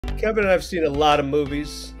Kevin and I have seen a lot of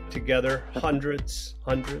movies together, hundreds.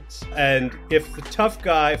 And if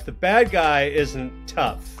the bad guy isn't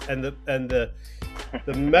tough, and the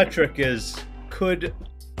metric is, could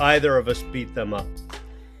either of us beat them up?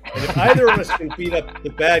 And if either of us can beat up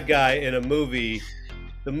the bad guy in a movie,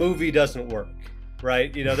 the movie doesn't work,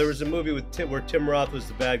 right? You know, there was a movie where Tim Roth was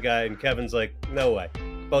the bad guy, and Kevin's like, no way.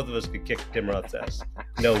 Both of us could kick Tim Roth's ass.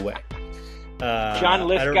 No way. John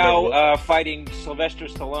Lithgow fighting Sylvester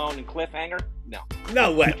Stallone in Cliffhanger?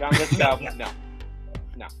 No way. John Lithgow?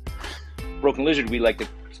 No. Broken Lizard, we like to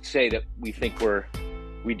say that we think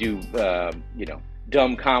we do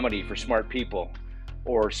dumb comedy for smart people,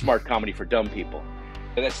 or smart comedy for dumb people.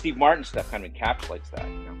 And that Steve Martin stuff kind of encapsulates that,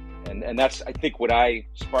 you know? And that's, I think, what I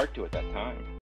sparked to at that time.